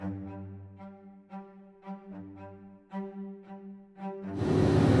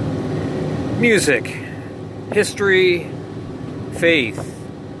Music, history, faith,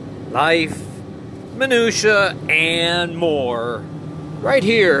 life, minutia, and more. Right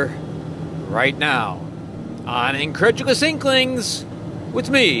here, right now, on Incredulous Inklings, with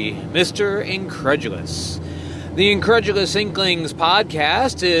me, Mr. Incredulous. The Incredulous Inklings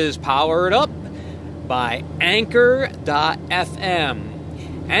podcast is powered up by Anchor.fm.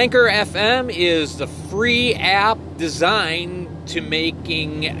 Anchor FM is the free app designed to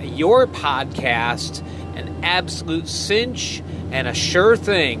making your podcast an absolute cinch and a sure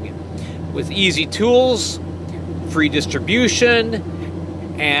thing, with easy tools, free distribution,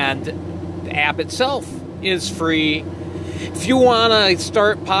 and the app itself is free. If you want to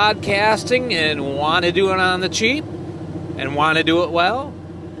start podcasting and want to do it on the cheap and want to do it well,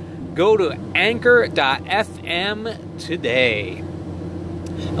 go to Anchor.fm today.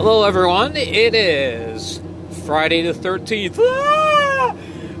 Hello, everyone. It is Friday the 13th.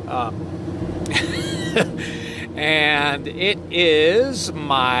 And it is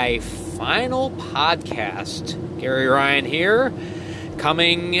my final podcast. Gary Ryan here,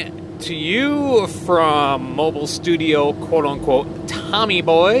 coming to you from mobile studio, quote-unquote, Tommy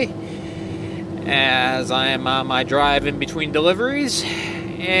Boy, as I am on my drive in between deliveries.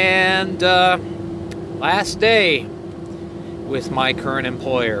 And last day with my current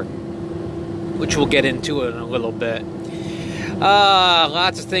employer, which we'll get into in a little bit.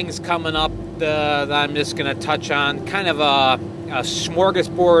 Lots of things coming up that I'm just going to touch on. Kind of a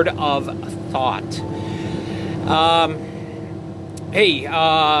smorgasbord of thought.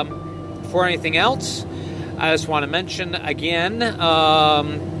 Before anything else, I just want to mention again,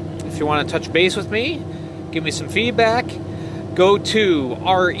 if you want to touch base with me, give me some feedback, go to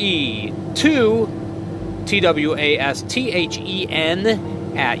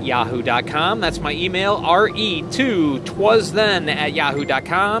re2twasthen@yahoo.com. That's my email,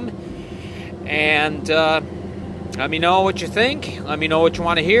 re2twasthen@yahoo.com. And let me know what you think. Let me know what you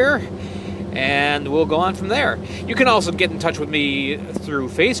want to hear. And we'll go on from there. You can also get in touch with me through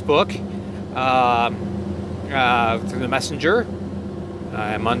Facebook, through the Messenger.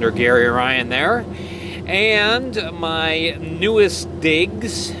 I'm under Gary Ryan there. And my newest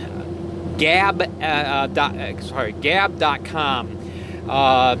digs, Gab.com.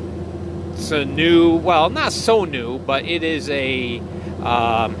 It's a new, well, not so new, but it is a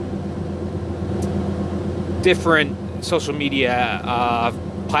different social media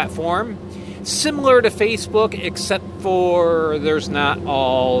platform, similar to Facebook, except for there's not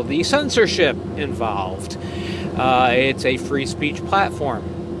all the censorship involved. It's a free speech platform.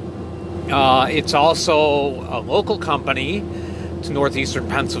 It's also a local company to northeastern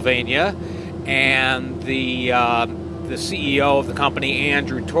Pennsylvania, and the CEO of the company,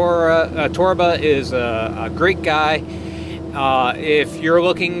 Andrew Torba, is a great guy. If you're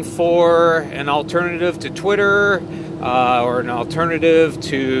looking for an alternative to Twitter or an alternative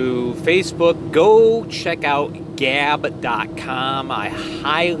to Facebook, go check out Gab.com. I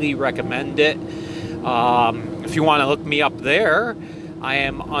highly recommend it. If you want to look me up there, I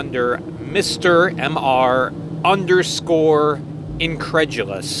am under Mr. MR _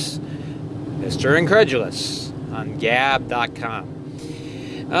 Incredulous. Mr. Incredulous on Gab.com.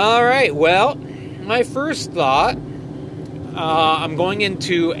 All right, well, my first thought, I'm going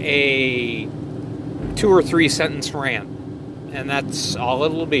into a 2 or 3 sentence rant, and that's all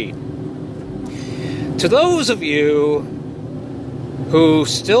it'll be. To those of you who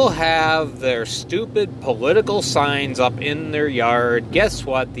still have their stupid political signs up in their yard, guess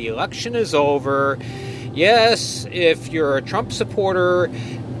what? The election is over. Yes, if you're a Trump supporter,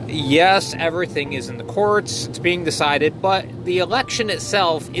 yes, everything is in the courts, it's being decided, but the election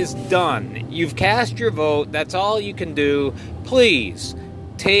itself is done. You've cast your vote, that's all you can do. Please,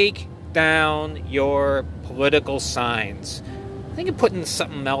 take down your political signs. I think of putting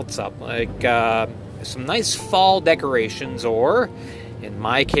something else up, like some nice fall decorations, or, in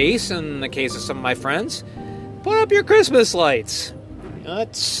my case, in the case of some of my friends, put up your Christmas lights.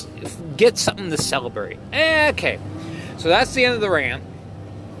 Let's get something to celebrate. Okay, so that's the end of the rant.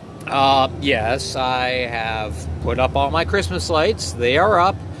 Yes, I have put up all my Christmas lights. They are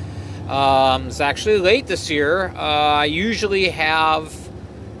up. It's actually late this year. I usually have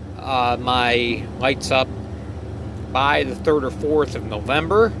my lights up by the 3rd or 4th of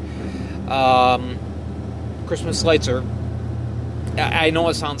November. Christmas lights are, I know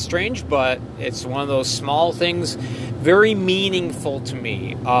it sounds strange, but it's one of those small things, very meaningful to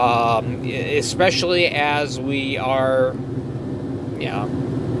me, especially as we are,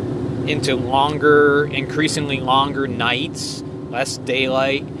 into increasingly longer nights, less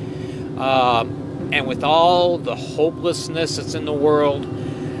daylight, and with all the hopelessness that's in the world,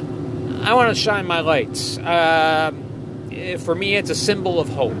 I want to shine my lights. For me, it's a symbol of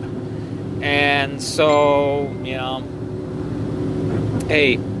hope. And so,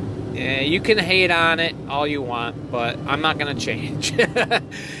 hey, you can hate on it all you want, but I'm not going to change.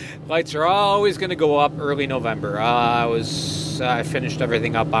 Lights are always going to go up early November. I finished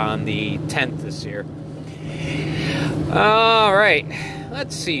everything up on the 10th this year. All right,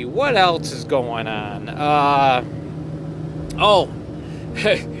 let's see what else is going on.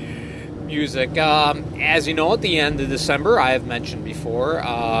 Music. As you know, at the end of December, I have mentioned before,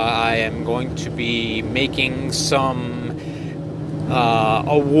 I am going to be making some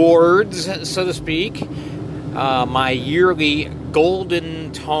awards, so to speak. My yearly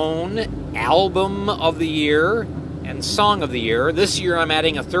Golden Tone Album of the Year and Song of the Year. This year I'm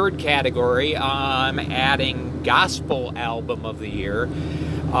adding a third category. I'm adding Gospel Album of the Year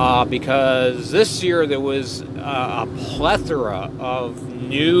because this year there was a plethora of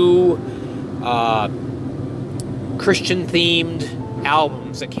new Christian-themed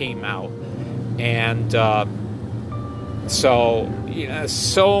albums that came out. And so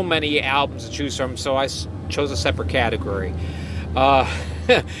many albums to choose from, so I chose a separate category.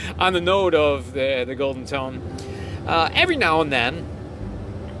 On the note of the Golden Tone, every now and then,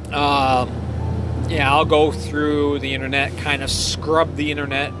 I'll go through the internet, kind of scrub the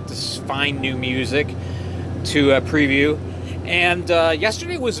internet to find new music to preview. And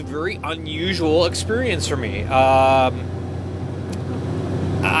yesterday was a very unusual experience for me. I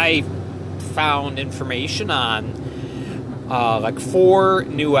found information on like 4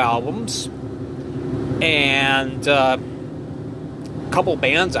 new albums and a couple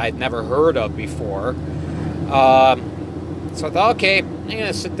bands I'd never heard of before. So I thought, okay, I'm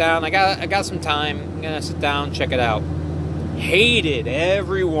gonna sit down. I got some time. I'm gonna sit down, check it out. Hated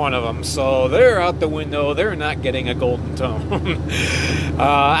every one of them, so they're out the window. They're not getting a Golden Tone.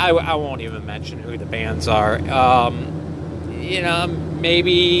 I won't even mention who the bands are.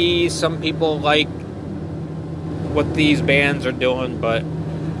 Maybe some people like what these bands are doing, but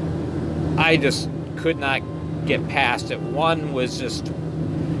I just could not get past it. One was just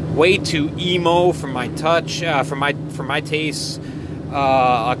way too emo for my touch, for my tastes.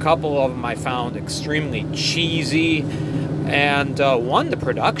 A couple of them I found extremely cheesy, and one, the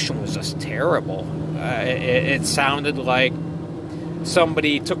production was just terrible. It sounded like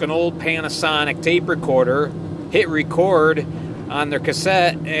somebody took an old Panasonic tape recorder, hit record on their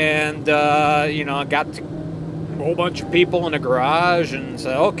cassette, and got a whole bunch of people in a garage and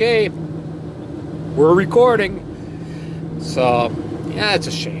said, okay, we're recording. So yeah, it's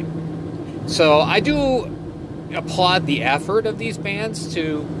a shame. So I do applaud the effort of these bands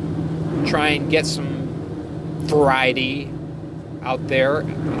to try and get some variety out there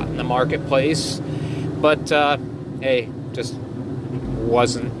in the marketplace, but hey, just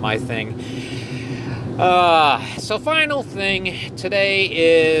wasn't my thing. So final thing, today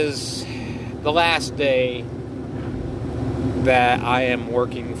is the last day that I am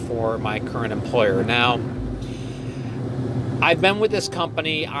working for my current employer. Now, I've been with this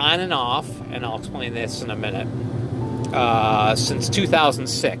company on and off, and I'll explain this in a minute, since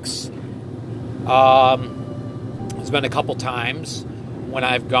 2006. There's been a couple times when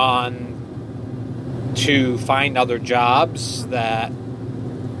I've gone to find other jobs that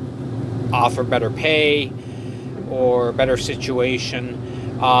offer better pay or better situation.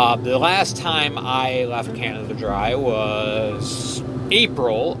 The last time I left Canada Dry was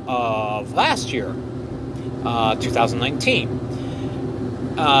April of last year, 2019.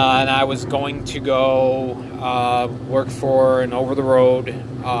 And I was going to go work for an over-the-road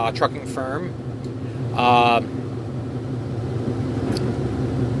trucking firm.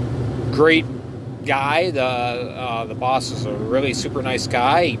 Great guy. The boss is a really super nice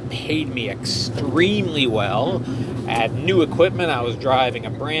guy. He paid me extremely well. I had new equipment. I was driving a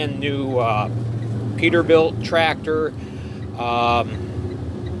brand new Peterbilt tractor.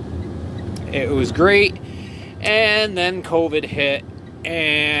 It was great. And then COVID hit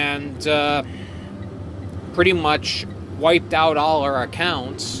and pretty much wiped out all our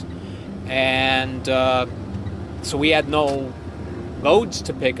accounts. And so we had no loads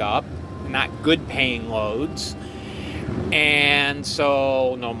to pick up, not good paying loads. And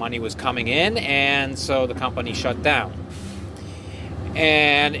so no money was coming in, and so the company shut down.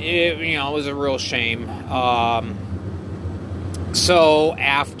 And it was a real shame. So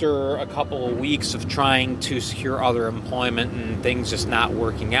after a couple of weeks of trying to secure other employment and things just not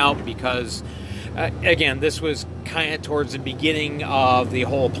working out, because again, this was kind of towards the beginning of the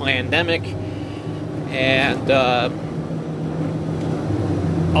whole pandemic, and a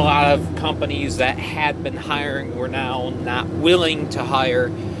lot of companies that had been hiring were now not willing to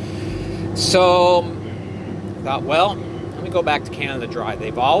hire. So I thought, well, let me go back to Canada Dry.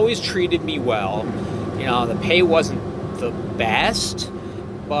 They've always treated me well. The pay wasn't the best,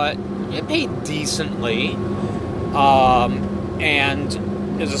 but it paid decently. And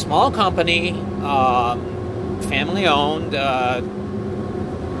it was a small company, family owned,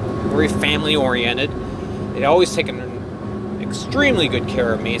 very family oriented. They'd always taken extremely good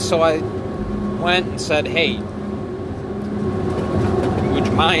care of me. So I went and said, hey, would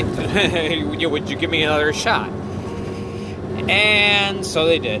you mind? Would you give me another shot? And so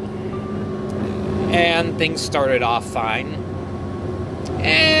they did. And things started off fine.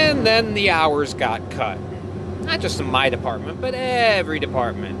 And then the hours got cut. Not just in my department, but every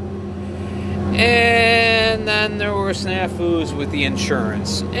department. And then there were snafus with the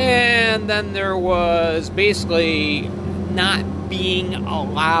insurance. And then there was basically not being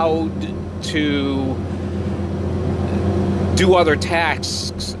allowed to do other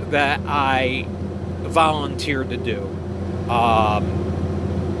tasks that I volunteered to do.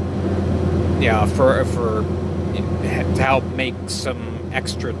 To help make some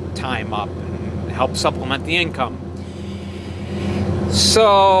extra time up and help supplement the income.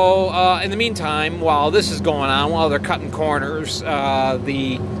 So, in the meantime, while this is going on, while they're cutting corners,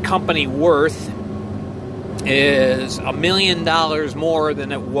 the company worth is $1 million more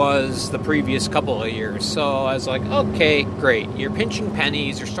than it was the previous couple of years. So I was like, okay, great. You're pinching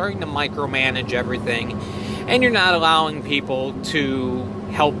pennies, you're starting to micromanage everything, and you're not allowing people to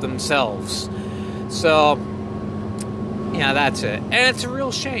help themselves. So, that's it. And it's a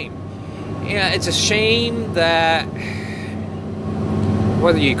real shame. It's a shame that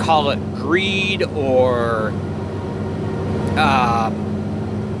whether you call it greed or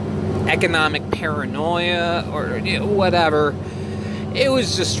economic paranoia or whatever, it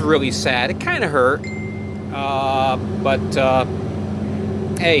was just really sad. It kind of hurt. But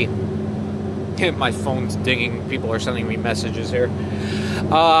hey, my phone's dinging. People are sending me messages here.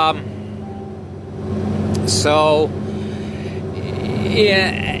 So,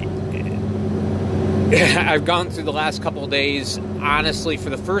 yeah, I've gone through the last couple of days, honestly, for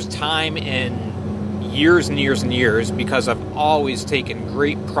the first time in years and years and years, because I've always taken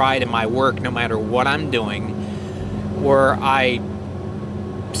great pride in my work, no matter what I'm doing, where I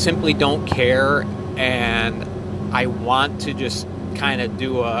simply don't care, and I want to just kind of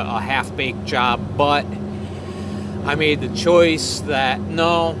do a half-baked job, but I made the choice that,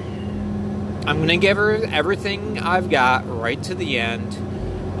 no, I'm going to give her everything I've got right to the end,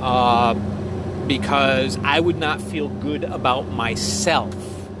 because I would not feel good about myself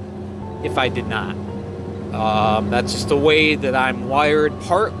if I did not. That's just the way that I'm wired,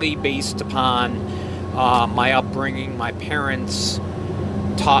 partly based upon my upbringing. My parents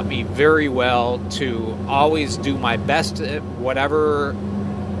taught me very well to always do my best at whatever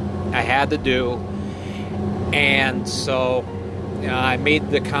I had to do. And so I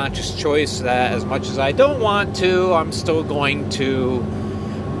made the conscious choice that as much as I don't want to, I'm still going to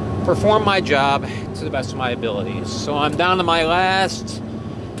perform my job to the best of my abilities. So I'm down to my last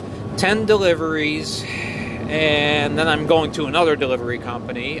 10 deliveries, and then I'm going to another delivery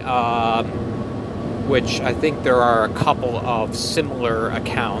company, which I think there are a couple of similar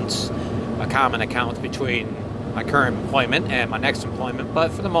accounts, common accounts between my current employment and my next employment,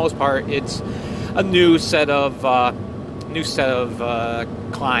 but for the most part, it's a new set of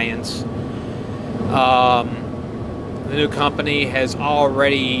clients. The new company has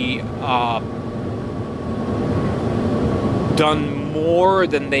already done more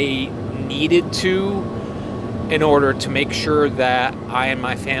than they needed to in order to make sure that I and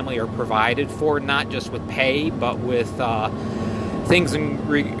my family are provided for, not just with pay, but with things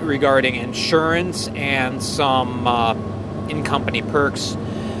regarding insurance and some in-company perks.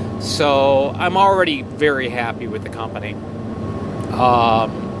 So I'm already very happy with the company.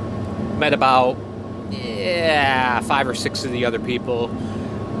 Met about 5 or 6 of the other people.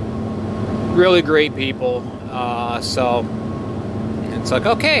 Really great people. So it's like,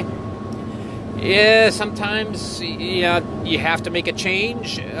 okay. Yeah, sometimes you have to make a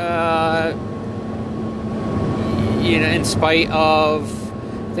change. In spite of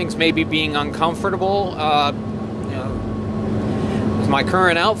things maybe being uncomfortable. With my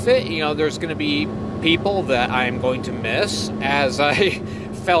current outfit, there's going to be people that I'm going to miss, as I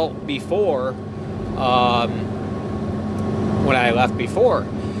felt before, when I left before.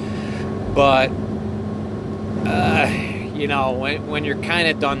 But when you're kind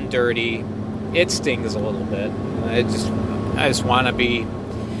of done dirty, it stings a little bit. I just want to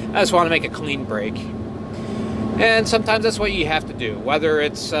make a clean break. And sometimes that's what you have to do, whether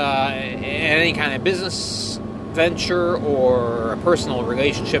it's any kind of business venture or a personal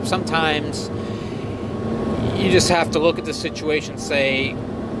relationship, sometimes you just have to look at the situation and say,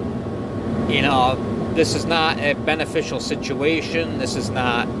 this is not a beneficial situation. This is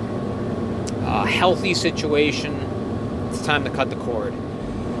not a healthy situation. It's time to cut the cord.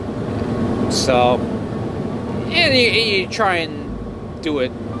 So, and you try and do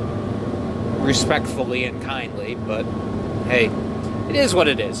it respectfully and kindly, but hey, it is what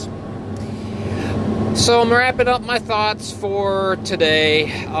it is. So I'm wrapping up my thoughts for today.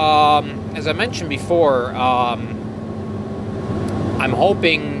 As I mentioned before, I'm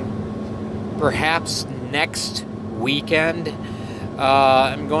hoping perhaps next weekend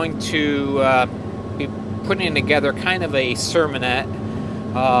I'm going to be putting together kind of a sermonette,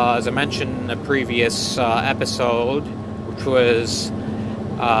 as I mentioned in the previous episode, which was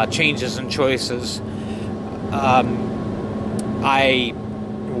Changes and Choices. I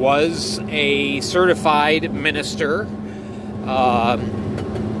was a certified minister.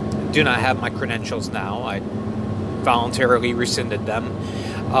 Do not have my credentials now. I voluntarily rescinded them.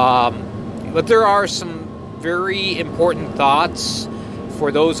 But there are some very important thoughts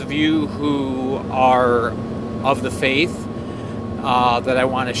for those of you who are of the faith that I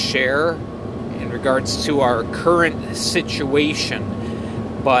want to share in regards to our current situation,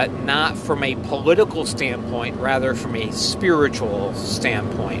 but not from a political standpoint, rather from a spiritual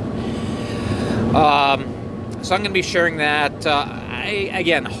standpoint. So I'm going to be sharing that,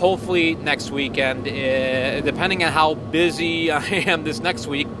 again, hopefully next weekend, depending on how busy I am this next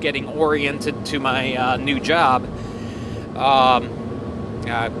week getting oriented to my new job.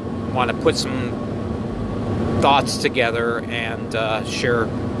 I want to put some thoughts together and share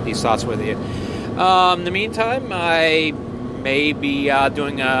these thoughts with you. In the meantime, I may be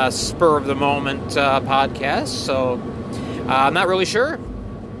doing a spur-of-the-moment podcast, so I'm not really sure.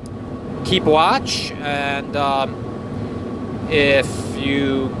 Keep watch, and if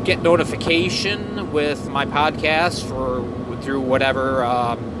you get notification with my podcast through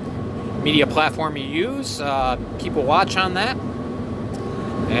whatever media platform you use, keep a watch on that,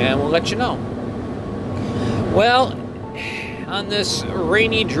 and we'll let you know. Well, on this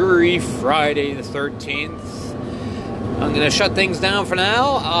rainy, dreary Friday the 13th, I'm going to shut things down for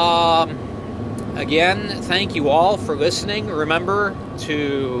now. Again, thank you all for listening. Remember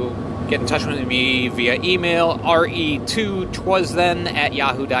to get in touch with me via email,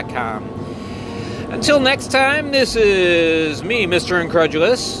 re2twasthen@yahoo.com. Until next time, this is me, Mr.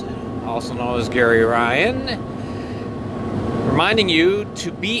 Incredulous, also known as Gary Ryan, reminding you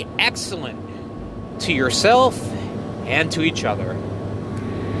to be excellent to yourself and to each other.